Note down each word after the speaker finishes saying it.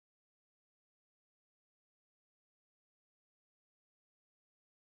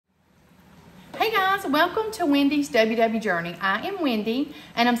Hey guys, welcome to Wendy's WW Journey. I am Wendy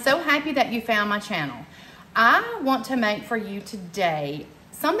and I'm so happy that you found my channel. I want to make for you today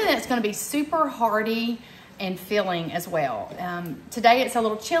something that's going to be super hearty and filling as well. Today it's a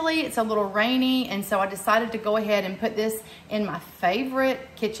little chilly, it's a little rainy, and so I decided to go ahead and put this in my favorite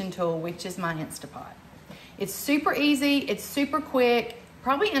kitchen tool, which is my Instapot. It's super easy, it's super quick,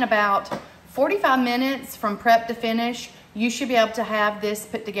 probably in about 45 minutes from prep to finish. You should be able to have this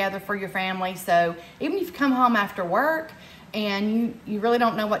put together for your family. So even if you come home after work and you really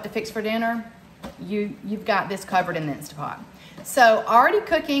don't know what to fix for dinner, you've got this covered in the Instapot. So already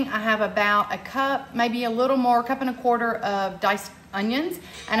cooking, I have about a cup, maybe a little more, cup and a quarter of diced onions,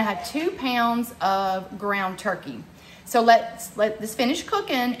 and I have 2 pounds of ground turkey. So let this finish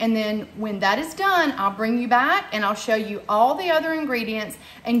cooking, and then when that is done, I'll bring you back and I'll show you all the other ingredients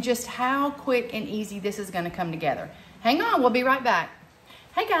and just how quick and easy this is gonna come together. Hang on, we'll be right back.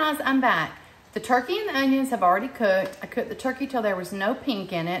 Hey guys, I'm back. The turkey and the onions have already cooked. I cooked the turkey till there was no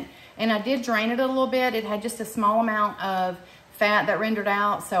pink in it, and I did drain it a little bit. It had just a small amount of fat that rendered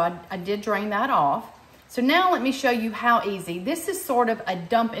out, so I did drain that off. So now let me show you how easy. This is sort of a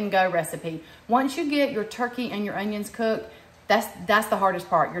dump and go recipe. Once you get your turkey and your onions cooked, that's the hardest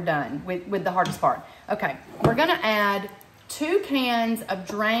part. You're done with the hardest part. Okay, we're gonna add 2 cans of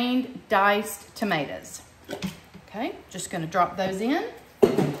drained diced tomatoes. Okay, just gonna drop those in.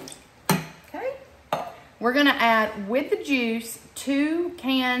 Okay, we're gonna add with the juice 2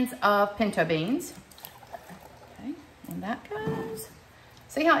 cans of pinto beans. Okay, and that goes.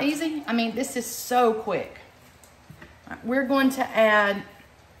 See how easy? I mean, this is so quick. All right, we're going to add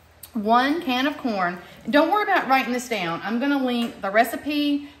 1 can of corn. Don't worry about writing this down. I'm gonna link the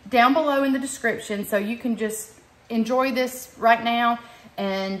recipe down below in the description so you can just enjoy this right now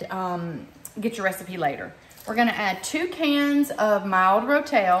and get your recipe later. We're gonna add 2 cans of mild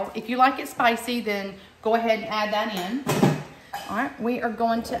rotel. If you like it spicy, then go ahead and add that in. All right, we are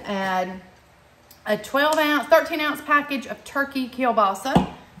going to add a 13 ounce package of turkey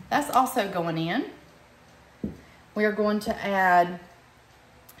kielbasa. That's also going in. We are going to add,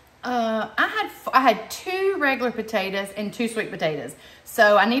 I had 2 regular potatoes and 2 sweet potatoes.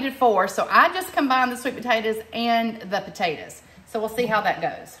 So I needed 4, so I just combined the sweet potatoes and the potatoes. So we'll see how that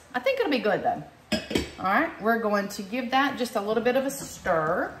goes. I think it'll be good though. All right, we're going to give that just a little bit of a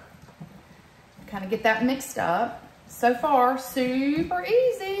stir. Kind of get that mixed up. So far, super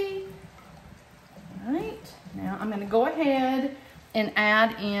easy. All right, now I'm gonna go ahead and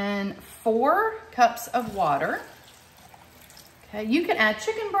add in 4 cups of water. Okay, you could add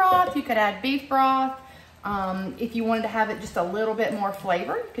chicken broth, you could add beef broth. If you wanted to have it just a little bit more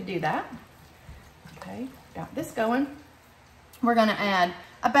flavor, you could do that. Okay, got this going. We're gonna add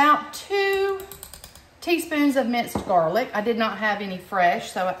about 2 teaspoons of minced garlic. I did not have any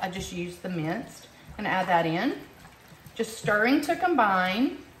fresh, so I just used the minced. I'm gonna add that in. Just stirring to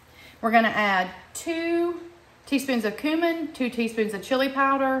combine. We're gonna add 2 teaspoons of cumin, 2 teaspoons of chili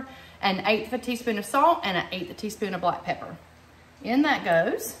powder, 1/8 of a teaspoon of salt, and 1/8 teaspoon of black pepper. In that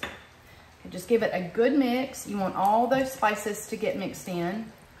goes. Just give it a good mix. You want all those spices to get mixed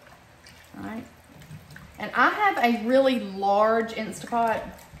in. All right. And I have a really large Instapot.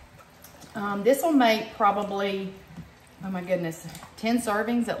 This will make probably, oh my goodness, 10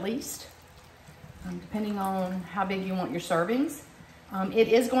 servings at least, depending on how big you want your servings. It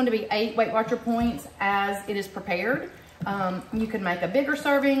is going to be 8 Weight Watcher points as it is prepared. You can make a bigger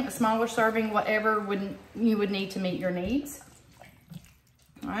serving, a smaller serving, whatever you would need to meet your needs.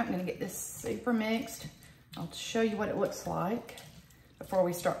 All right, I'm gonna get this super mixed. I'll show you what it looks like before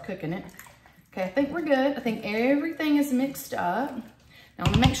we start cooking it. Okay, I think we're good. I think everything is mixed up. Now,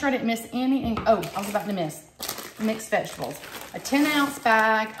 I'm gonna make sure I didn't miss any, oh, I was about to miss mixed vegetables. A 10 ounce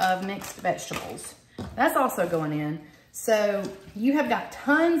bag of mixed vegetables. That's also going in. So you have got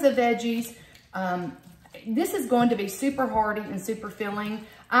tons of veggies. This is going to be super hearty and super filling.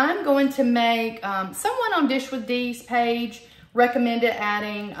 I'm going to make, someone on Dish with Dee's page recommended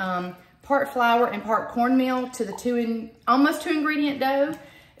adding part flour and part cornmeal to the almost 2 ingredient dough.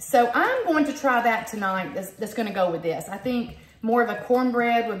 So I'm going to try that tonight. That's gonna go with this. I think more of a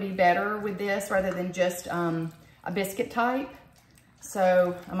cornbread would be better with this rather than just a biscuit type.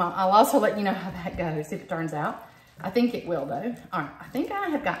 So I'll also let you know how that goes if it turns out. I think it will though. All right, I think I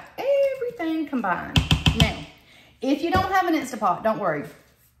have got everything combined. Now, if you don't have an Instapot, don't worry.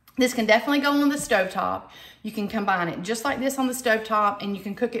 This can definitely go on the stovetop. You can combine it just like this on the stovetop and you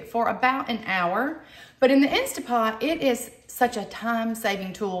can cook it for about an hour. But in the Instapot, it is such a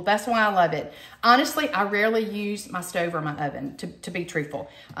time-saving tool. That's why I love it. Honestly, I rarely use my stove or my oven, to be truthful.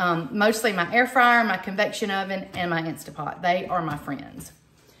 Mostly my air fryer, my convection oven, and my Instapot. They are my friends.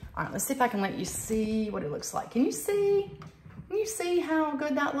 All right, let's see if I can let you see what it looks like. Can you see? Can you see how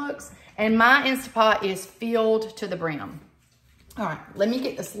good that looks? And my Instapot is filled to the brim. All right, let me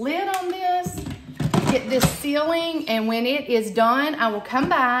get this lid on this, get this sealing, and when it is done, I will come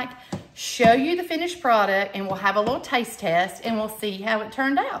back, show you the finished product, and we'll have a little taste test, and we'll see how it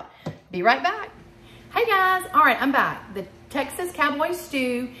turned out. Be right back. Hey guys, all right, I'm back. The Texas Cowboy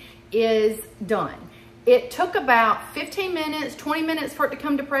Stew is done. It took about 15 minutes, 20 minutes for it to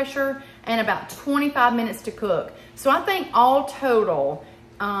come to pressure, and about 25 minutes to cook. So I think all total,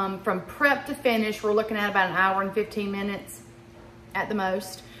 from prep to finish, we're looking at about an hour and 15 minutes at the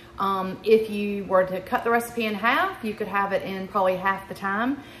most. If you were to cut the recipe in half, you could have it in probably half the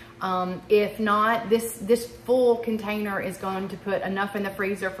time. If not, this full container is going to put enough in the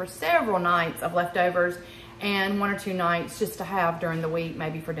freezer for several nights of leftovers and 1 or 2 nights just to have during the week,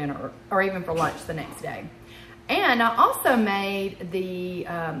 maybe for dinner or even for lunch the next day. And I also made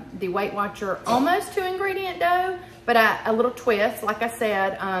the Weight Watcher almost 2-ingredient dough, but a little twist. Like I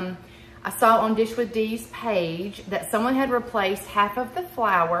said, I saw on Dish with Dee's page that someone had replaced half of the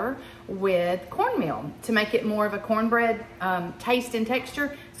flour with cornmeal to make it more of a cornbread taste and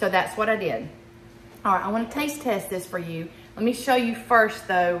texture. So that's what I did. All right, I want to taste test this for you. Let me show you first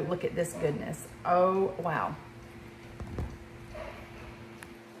though. Look at this goodness. Oh, wow.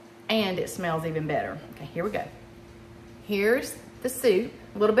 And it smells even better. Okay, here we go. Here's the soup,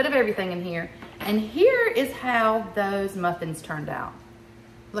 a little bit of everything in here. And here is how those muffins turned out.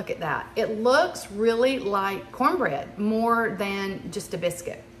 Look at that. It looks really like cornbread more than just a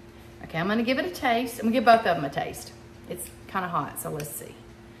biscuit. Okay, I'm gonna give it a taste. I'm gonna give both of them a taste. It's kind of hot, so let's see.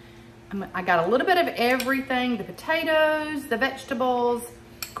 I got a little bit of everything, the potatoes, the vegetables,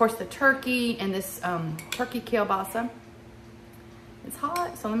 of course the turkey, and this turkey kielbasa. It's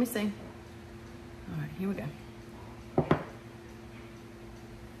hot, so let me see. All right, here we go.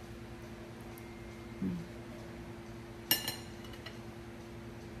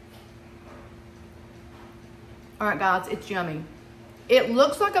 All right, guys, it's yummy. It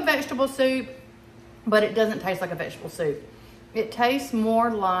looks like a vegetable soup, but it doesn't taste like a vegetable soup. It tastes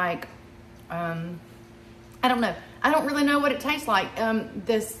more like, I don't know. I don't really know what it tastes like.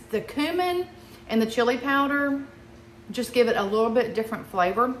 The cumin and the chili powder just give it a little bit different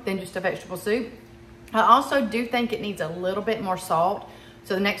flavor than just a vegetable soup. I also do think it needs a little bit more salt.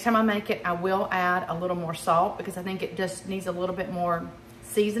 So the next time I make it, I will add a little more salt because I think it just needs a little bit more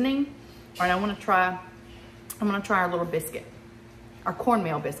seasoning. All right, I'm gonna try our little biscuit, our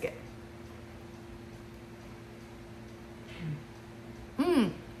cornmeal biscuit.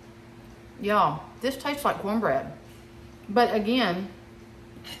 Y'all, this tastes like cornbread. But again,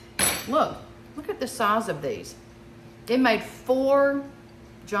 look at the size of these. It made 4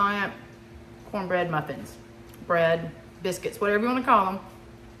 giant cornbread muffins, bread, biscuits, whatever you want to call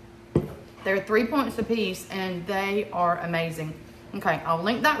them. They're 3 points a piece and they are amazing. Okay, I'll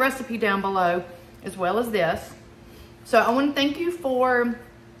link that recipe down below as well as this. So I want to thank you for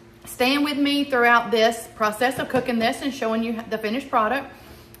staying with me throughout this process of cooking this and showing you the finished product.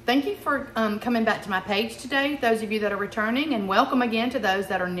 Thank you for coming back to my page today, those of you that are returning, and welcome again to those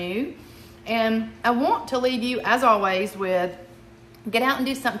that are new. And I want to leave you, as always, with get out and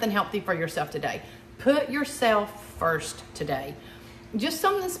do something healthy for yourself today. Put yourself first today. Just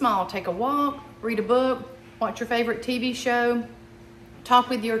something small. Take a walk, read a book, watch your favorite TV show, talk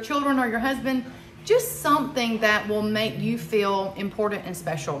with your children or your husband. Just something that will make you feel important and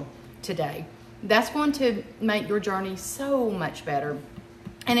special today. That's going to make your journey so much better.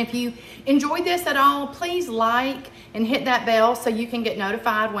 And if you enjoyed this at all, please like and hit that bell so you can get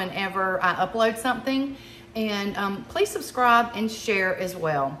notified whenever I upload something. And please subscribe and share as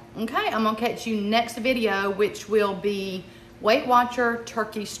well. Okay, I'm gonna catch you next video, which will be Weight Watcher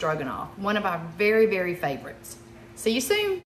Turkey Stroganoff, one of our very, very favorites. See you soon.